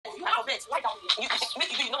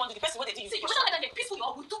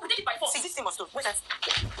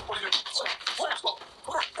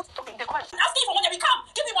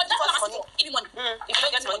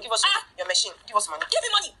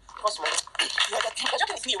You're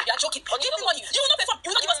joking with me. You're joking. Give me money. You will not pay for. You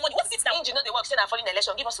will not give us money. What is it now? You know they work. Say I'm falling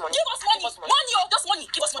election. Give us money. Give us money. Money, just money.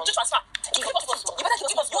 Give us money. Just transfer. Give us money. You better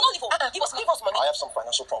give us. You will not leave. Give us money. I have some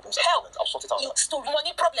financial problems. Help. I'll sort it out. Story.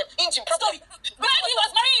 Money problem. Engine problem. When he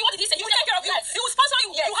was marrying you, what did he say? He will take care of you. He will sponsor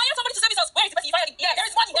you. You hire somebody to service us. Where is the person you fired him? Yeah, there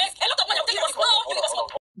is money. There is a lot of money. I'll take care of you. No, give us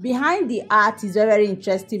money. Behind the Art is a very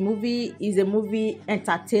interesting movie. It's a movie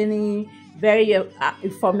entertaining, very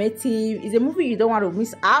informative. It's a movie you don't want to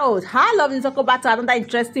miss out. I love to talk about another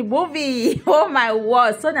interesting movie. Oh my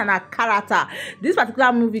word, Sonia and her character. This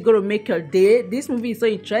particular movie gonna make your day. This movie is so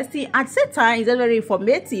interesting. At the same time, it's very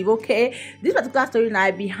informative. Okay, this particular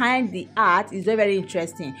storyline behind the Art is very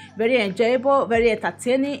interesting, very enjoyable, very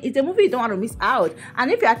entertaining. It's a movie you don't want to miss out. And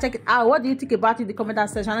if you are checking it out, what do you think about it in the comment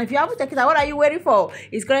section? And if you haven't checked it out, what are you waiting for?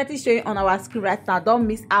 It's currently showing on our screen right now. Don't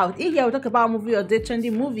miss out. In here we talk about movie or day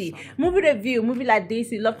trending movie review, movie like this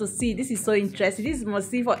you love to see. This is so interesting. This is must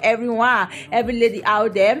see for everyone, every lady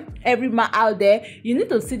out there, every man out there. You need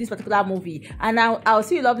to see this particular movie. And I'll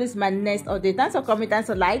see you love this my next update. Thanks for coming, thanks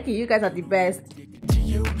for liking. You guys are the best.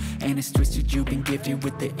 And it's twisted, you've been gifted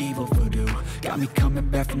with the evil voodoo. Got me coming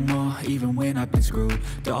back for more, even when I've been screwed.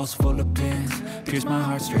 Dolls full of pins, pierce my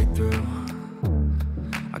heart straight through.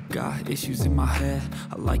 I got issues in my head,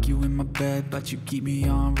 I like you in my bed, but you keep me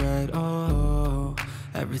on red. Oh,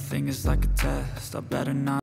 everything is like a test, I better not